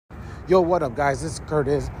Yo, what up, guys? This is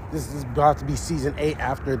Curtis. This is about to be season 8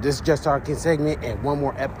 after this Just Talking segment and one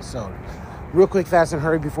more episode. Real quick, fast and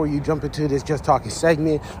hurry before you jump into this Just Talking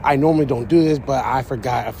segment. I normally don't do this, but I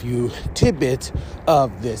forgot a few tidbits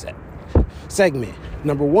of this segment.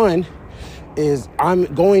 Number one is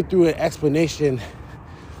I'm going through an explanation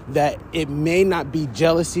that it may not be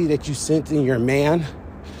jealousy that you sense in your man,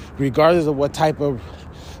 regardless of what type of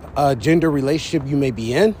gender relationship you may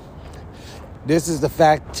be in. This is the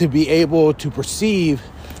fact to be able to perceive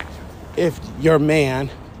if your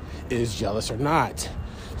man is jealous or not.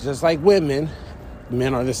 Just like women,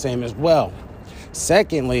 men are the same as well.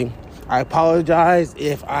 Secondly, I apologize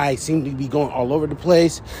if I seem to be going all over the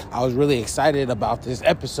place. I was really excited about this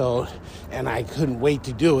episode and I couldn't wait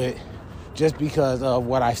to do it just because of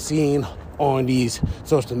what I've seen on these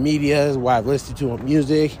social medias, what I've listened to on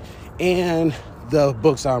music, and the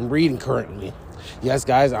books I'm reading currently. Yes,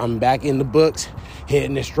 guys, I'm back in the books,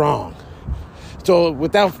 hitting it strong. So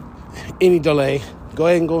without any delay, go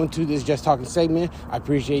ahead and go into this Just Talking segment. I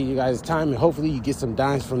appreciate you guys' time, and hopefully you get some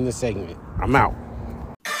dimes from this segment. I'm out.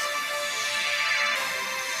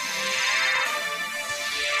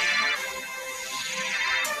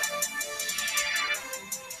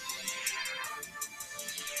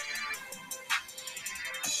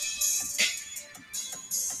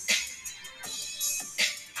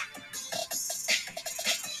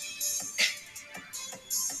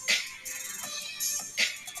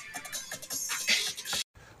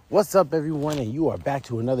 What's up, everyone, and you are back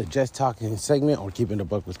to another Just Talking segment on Keeping the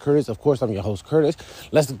Buck with Curtis. Of course, I'm your host, Curtis.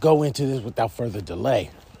 Let's go into this without further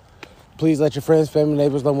delay. Please let your friends, family,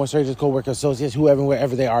 neighbors, loved ones, strangers, co-workers, associates, whoever and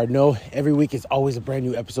wherever they are know every week is always a brand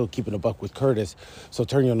new episode Keeping the Buck with Curtis. So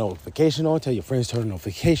turn your notification on. Tell your friends to turn the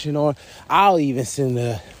notification on. I'll even send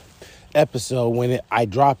the episode when I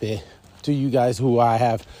drop it to you guys who I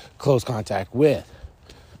have close contact with.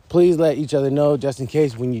 Please let each other know, just in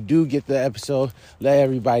case when you do get the episode, let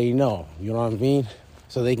everybody know. You know what I mean?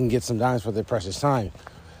 So they can get some dimes for their precious time.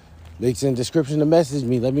 Links in the description to message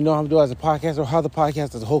me. Let me know how I'm doing as a podcast or how the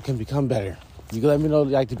podcast as a whole can become better. You can let me know if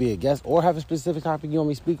you'd like to be a guest or have a specific topic you want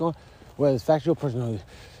me to speak on, whether it's factual, personal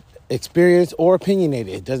experience, or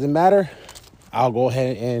opinionated. It doesn't matter. I'll go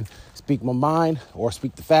ahead and speak my mind or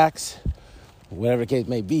speak the facts, whatever the case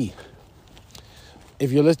may be.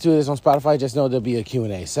 If you're listening to this on Spotify, just know there'll be a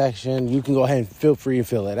Q&A section. You can go ahead and feel free to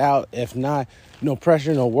fill it out. If not, no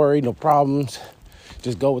pressure, no worry, no problems.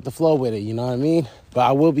 Just go with the flow with it, you know what I mean? But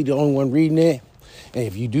I will be the only one reading it. And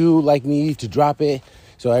if you do like me to drop it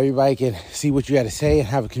so everybody can see what you got to say and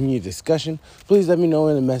have a community discussion, please let me know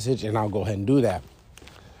in the message and I'll go ahead and do that.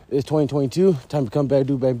 It's 2022. Time to become better,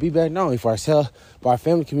 do better, be better, not only for ourselves, but our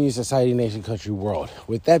family, community, society, nation, country, world.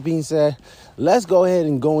 With that being said, let's go ahead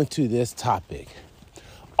and go into this topic.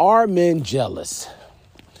 Are men jealous?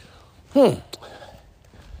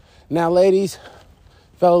 Now, ladies,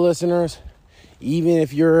 fellow listeners, even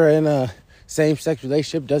if you're in a same-sex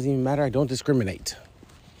relationship, doesn't even matter. I don't discriminate.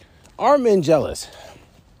 Are men jealous?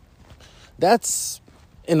 That's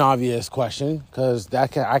an obvious question because I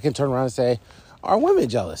can turn around and say, are women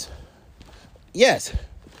jealous? Yes.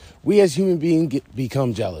 We as human beings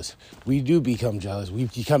become jealous. We do become jealous. We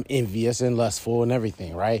become envious and lustful and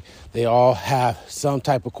everything, right? They all have some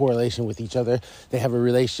type of correlation with each other. They have a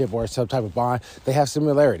relationship or some type of bond. They have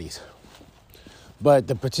similarities. But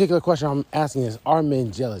the particular question I'm asking is, are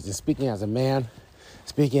men jealous? And speaking as a man,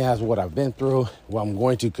 speaking as what I've been through, what I'm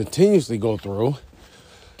going to continuously go through,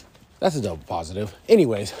 that's a double positive.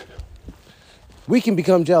 Anyways, we can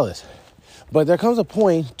become jealous. But there comes a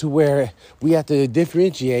point to where we have to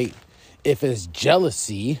differentiate if it's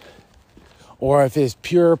jealousy or if it's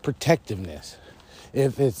pure protectiveness.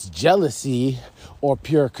 If it's jealousy or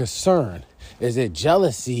pure concern. Is it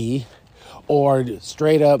jealousy or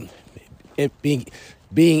straight up it being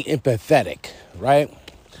empathetic, right?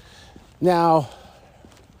 Now,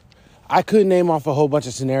 I could name off a whole bunch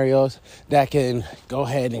of scenarios that can go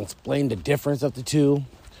ahead and explain the difference of the two,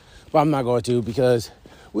 but I'm not going to because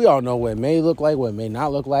we all know what it may look like, what it may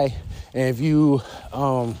not look like. And if you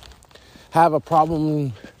have a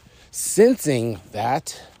problem sensing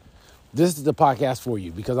that, this is the podcast for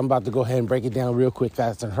you because I'm about to go ahead and break it down real quick,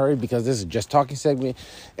 fast, and hurry because this is Just Talking segment.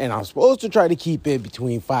 And I'm supposed to try to keep it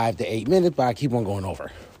between 5 to 8 minutes, but I keep on going over.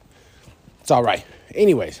 It's all right.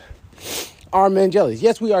 Anyways, are men jealous?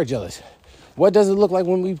 Yes, we are jealous. What does it look like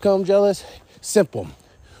when we become jealous? Simple.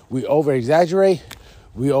 We over-exaggerate.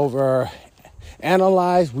 We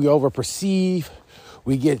over-analyze. We over-perceive.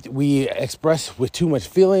 We express with too much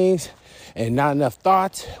feelings and not enough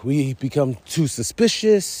thoughts. We become too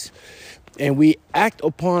suspicious. And we act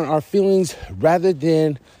upon our feelings rather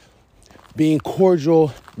than being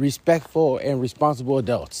cordial, respectful, and responsible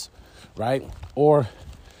adults, right? Or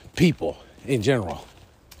people in general.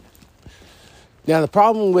 Now, the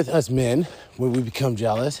problem with us men when we become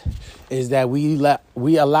jealous is that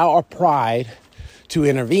we allow our pride to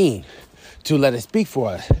intervene, to let it speak for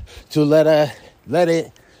us, to let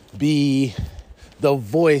it be the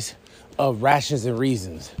voice of rations and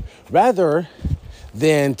reasons, rather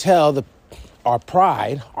than tell our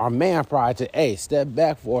pride, our man pride, to, hey, step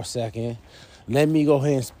back for a second, let me go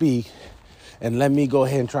ahead and speak, and let me go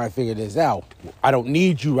ahead and try and figure this out. I don't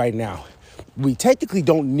need you right now. We technically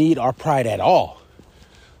don't need our pride at all,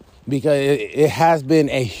 because it has been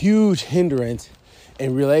a huge hindrance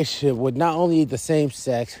in relationship with not only the same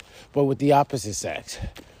sex, but with the opposite sex.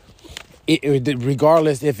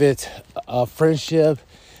 Regardless if it's a friendship,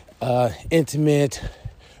 intimate,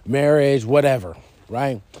 marriage, whatever,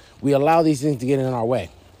 right? We allow these things to get in our way.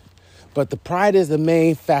 But the pride is the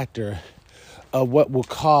main factor of what will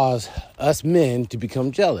cause us men to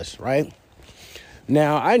become jealous, right?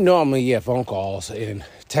 Now, I normally get phone calls and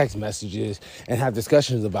text messages and have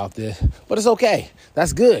discussions about this, but it's okay.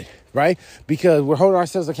 That's good, right? Because we're holding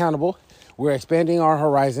ourselves accountable. We're expanding our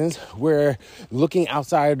horizons. We're looking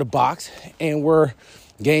outside of the box, and we're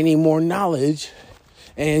gaining more knowledge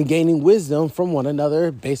and gaining wisdom from one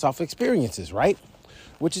another based off experiences, right?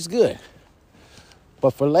 Which is good.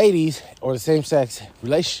 But for ladies or the same sex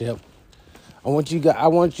relationship, I want you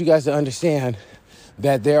guys to understand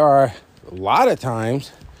that there are a lot of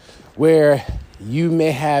times where you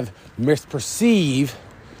may have misperceived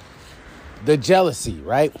the jealousy,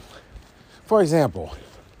 right? For example,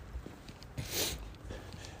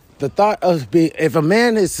 the thought of if a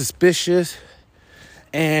man is suspicious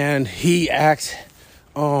and he acts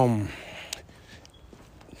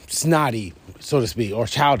snotty, so to speak, or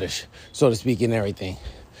childish, so to speak, and everything,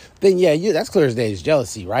 then yeah, that's clear as day, it's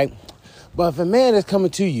jealousy, right? But if a man is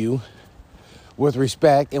coming to you with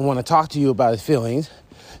respect and want to talk to you about his feelings,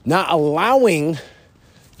 not allowing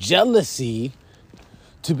jealousy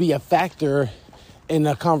to be a factor in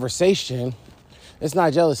a conversation, it's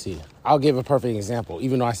not jealousy. I'll give a perfect example.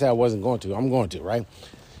 Even though I said I wasn't going to, I'm going to, right?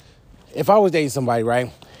 If I was dating somebody,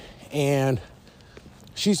 right, and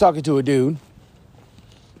she's talking to a dude,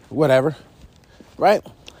 whatever, right?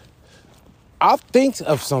 I'll think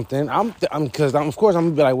of something. Of course, I'm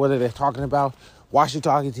gonna be like, what are they talking about? Why is she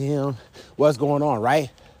talking to him? What's going on,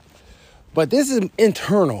 right? But this is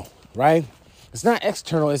internal, right? It's not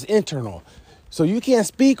external, it's internal. So you can't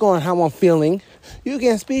speak on how I'm feeling. You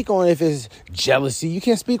can't speak on if it's jealousy. You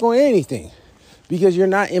can't speak on anything because you're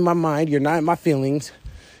not in my mind. You're not in my feelings.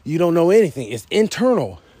 You don't know anything. It's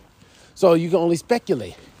internal. So you can only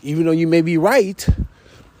speculate. Even though you may be right,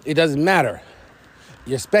 it doesn't matter.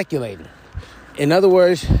 You're speculating. In other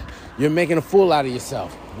words, you're making a fool out of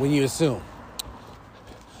yourself when you assume.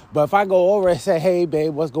 But if I go over and say, hey,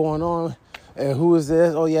 babe, what's going on? And who is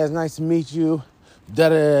this? Oh, yeah, it's nice to meet you.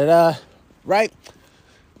 Da-da-da-da. Right?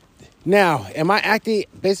 Now, am I acting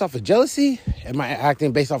based off of jealousy? Am I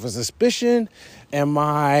acting based off of suspicion?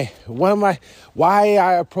 Why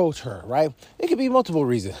I approach her, right? It could be multiple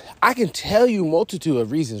reasons. I can tell you multitude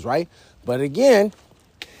of reasons, right? But again,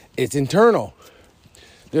 it's internal.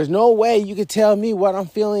 There's no way you can tell me what I'm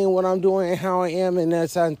feeling, what I'm doing, and how I am, and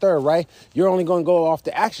that, and third, right? You're only going to go off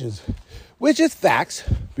the actions, which is facts,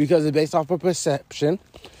 because it's based off of perception.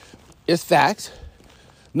 It's facts.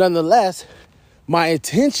 Nonetheless, my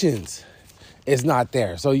intentions is not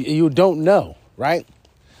there. So you don't know, right?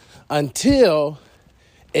 Until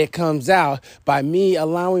it comes out by me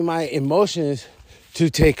allowing my emotions to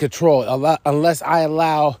take control, unless I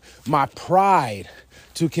allow my pride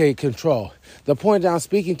to take control. The point that I'm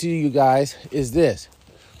speaking to you guys is this.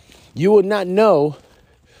 You will not know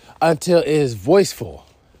until it is voiceful.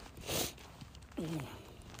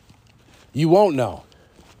 You won't know.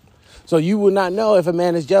 So you will not know if a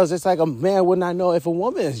man is jealous. It's like a man would not know if a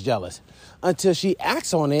woman is jealous until she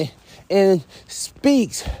acts on it and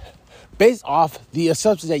speaks based off the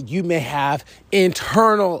assumptions that you may have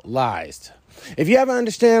internalized. If you ever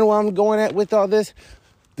understand what I'm going at with all this,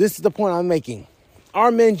 this is the point I'm making.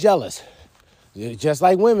 Are men jealous? Just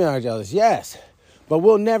like women are jealous, yes. But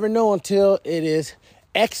we'll never know until it is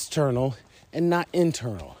external and not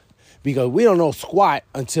internal. Because we don't know squat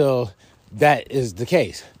until that is the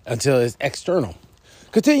case, until it's external.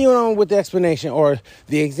 Continuing on with the explanation or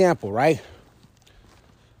the example, right?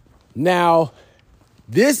 Now,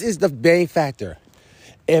 this is the main factor.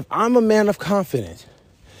 If I'm a man of confidence,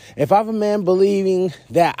 if I'm a man believing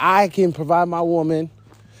that I can provide my woman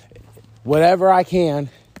whatever I can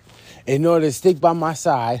in order to stick by my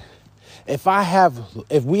side,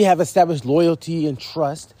 if we have established loyalty and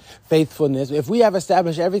trust, faithfulness, if we have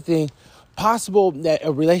established everything possible that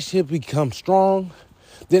a relationship becomes strong,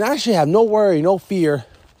 then I should have no worry, no fear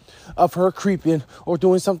of her creeping or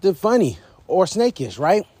doing something funny or snakish,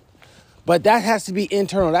 right? But that has to be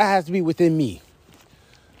internal. That has to be within me.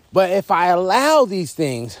 But if I allow these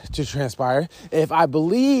things to transpire, if I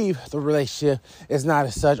believe the relationship is not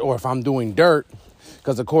as such, or if I'm doing dirt,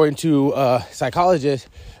 because according to psychologists,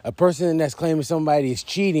 a person that's claiming somebody is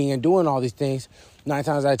cheating and doing all these things, 9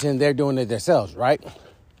 times out of 10, they're doing it themselves, right?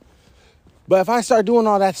 But if I start doing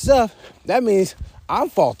all that stuff, that means I'm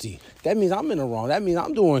faulty. That means I'm in the wrong. That means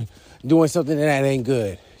I'm doing something that ain't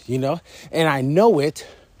good, you know? And I know it,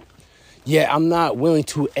 yet I'm not willing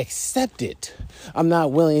to accept it. I'm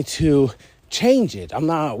not willing to change it. I'm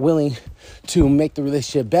not willing to make the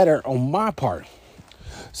relationship better on my part.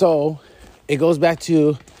 So it goes back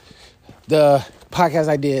to the podcast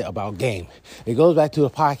I did about game. It goes back to a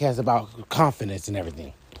podcast about confidence and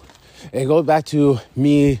everything. It goes back to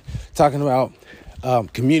me talking about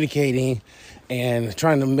communicating and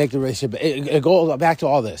trying to make the relationship. It goes back to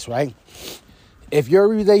all this, right? If your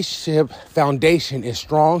relationship foundation is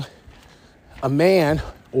strong, a man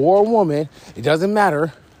or a woman, it doesn't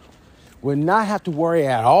matter, would not have to worry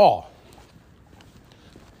at all,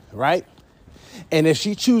 right? And if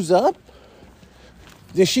she chews up,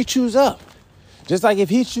 then she chews up. Just like if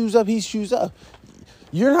he chews up, he chews up.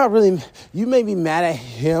 You may be mad at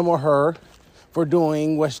him or her for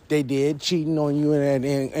doing what they did, cheating on you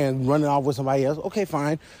and running off with somebody else. Okay,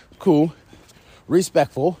 fine, cool,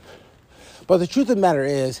 respectful. But the truth of the matter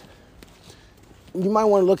is, you might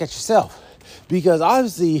want to look at yourself. Because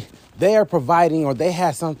obviously they are providing, or they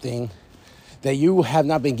have something that you have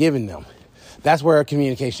not been giving them. That's where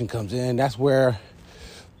communication comes in. That's where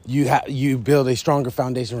you build a stronger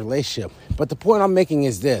foundation relationship. But the point I'm making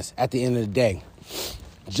is this: at the end of the day,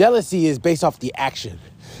 jealousy is based off the action.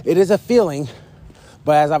 It is a feeling,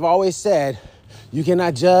 but as I've always said, you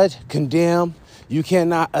cannot judge, condemn. You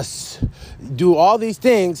cannot do all these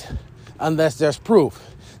things unless there's proof.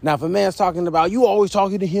 Now, if a man's talking about, you always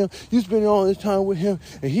talking to him, you spending all this time with him,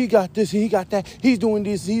 and he got this and he got that, he's doing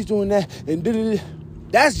this, he's doing that, and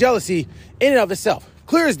that's jealousy in and of itself.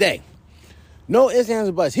 Clear as day. No ifs, ands,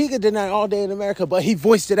 or buts. He could deny all day in America, but he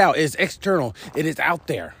voiced it out. It's external. It is out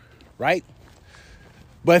there, right?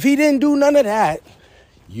 But if he didn't do none of that,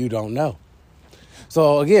 you don't know.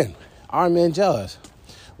 So again, are men jealous?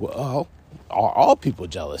 Well, are all people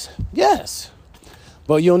jealous? Yes.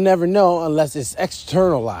 But you'll never know unless it's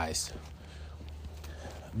externalized.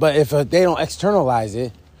 But if they don't externalize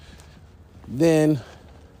it, then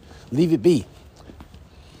leave it be.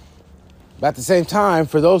 But at the same time,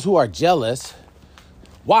 for those who are jealous,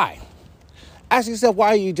 why? Ask yourself, why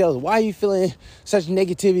are you jealous? Why are you feeling such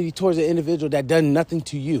negativity towards an individual that does nothing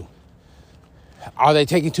to you? Are they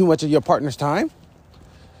taking too much of your partner's time?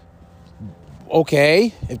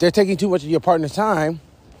 Okay, if they're taking too much of your partner's time,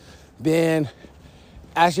 then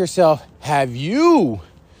ask yourself, have you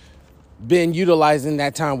been utilizing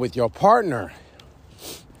that time with your partner?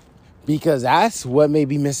 Because that's what may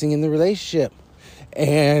be missing in the relationship.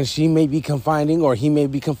 And she may be confining, or he may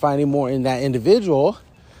be confining more in that individual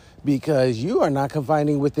because you are not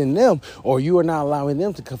confining within them, or you are not allowing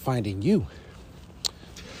them to confine in you.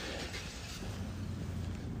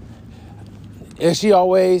 Is she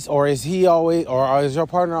always, or is he always, or is your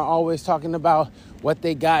partner always talking about what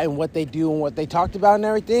they got and what they do and what they talked about and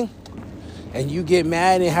everything, and you get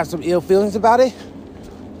mad and have some ill feelings about it?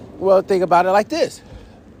 Well, think about it like this.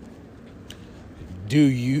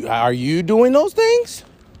 Are you doing those things?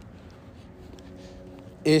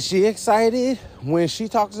 Is she excited when she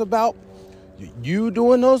talks about you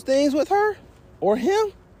doing those things with her or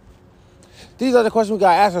him? These are the questions we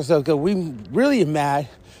got to ask ourselves, because we really mad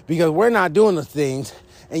because we're not doing the things,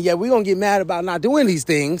 and yet we're going to get mad about not doing these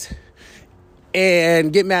things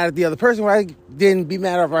and get mad at the other person, right? Then be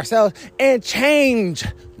mad at ourselves and change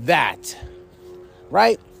that,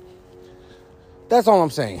 right? That's all I'm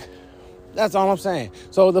saying. That's all I'm saying.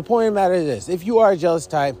 So the point of the matter is this: if you are a jealous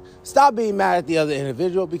type, stop being mad at the other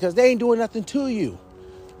individual because they ain't doing nothing to you.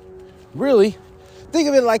 Really, think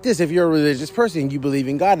of it like this. If you're a religious person, you believe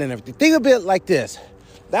in God and everything. Think of it like this: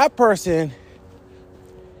 that person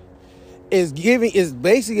is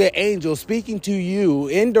basically an angel speaking to you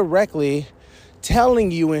indirectly, telling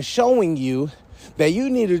you and showing you that you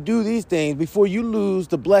need to do these things before you lose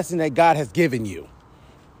the blessing that God has given you.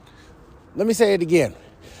 Let me say it again.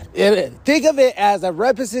 Think of it as a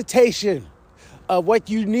representation of what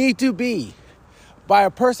you need to be by a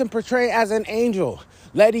person portrayed as an angel,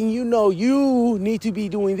 letting you know you need to be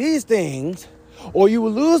doing these things, or you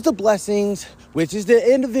will lose the blessings, which is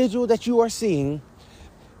the individual that you are seeing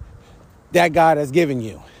that God has given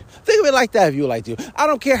you. Think of it like that if you would like to. I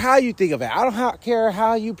don't care how you think of it. I don't care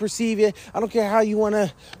how you perceive it. I don't care how you want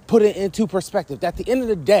to put it into perspective. At the end of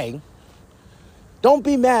the day, don't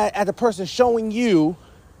be mad at the person showing you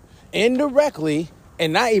indirectly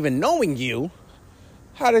and not even knowing you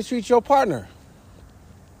how to treat your partner.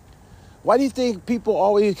 Why do you think people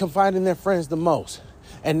always confide in their friends the most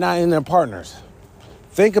and not in their partners?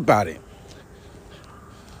 Think about it.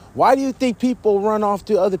 Why do you think people run off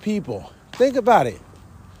to other people? Think about it.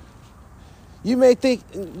 You may think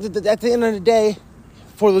that at the end of the day,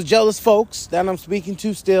 for the jealous folks that I'm speaking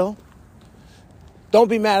to still, don't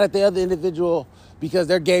be mad at the other individual because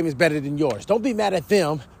their game is better than yours. Don't be mad at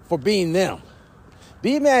them for being them.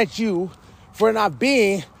 Be mad at you for not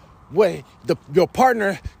being what your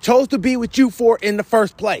partner chose to be with you for in the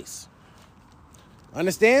first place.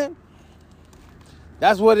 Understand?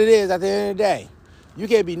 That's what it is at the end of the day. You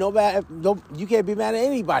can't be you can't be mad at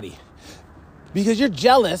anybody because you're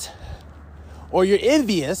jealous or you're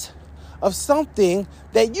envious of something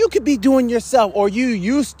that you could be doing yourself or you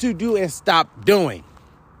used to do and stop doing.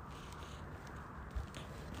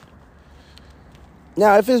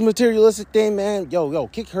 Now, if it's a materialistic thing, man,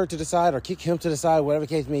 kick her to the side or kick him to the side, whatever the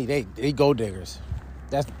case may be, they gold diggers.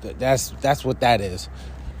 That's what that is.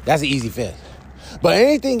 That's an easy fix. But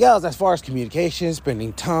anything else as far as communication,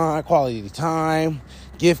 spending time, quality time,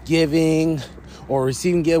 gift giving, or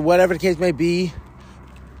receiving gift, whatever the case may be,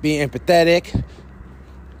 being empathetic,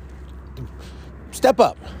 step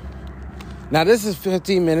up. Now, this is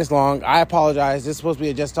 15 minutes long. I apologize. This is supposed to be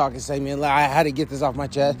a Just Talking segment. I had to get this off my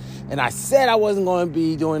chest. And I said I wasn't going to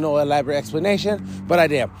be doing no elaborate explanation, but I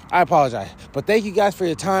did. I apologize. But thank you guys for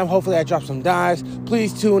your time. Hopefully I dropped some dimes.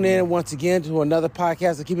 Please tune in once again to another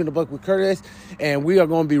podcast of Keeping the Book with Curtis. And we are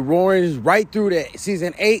going to be roaring right through to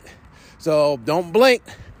season 8. So don't blink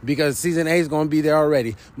because season 8 is going to be there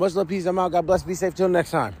already. Much love, peace. I'm out. God bless. Be safe till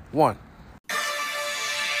next time. 1.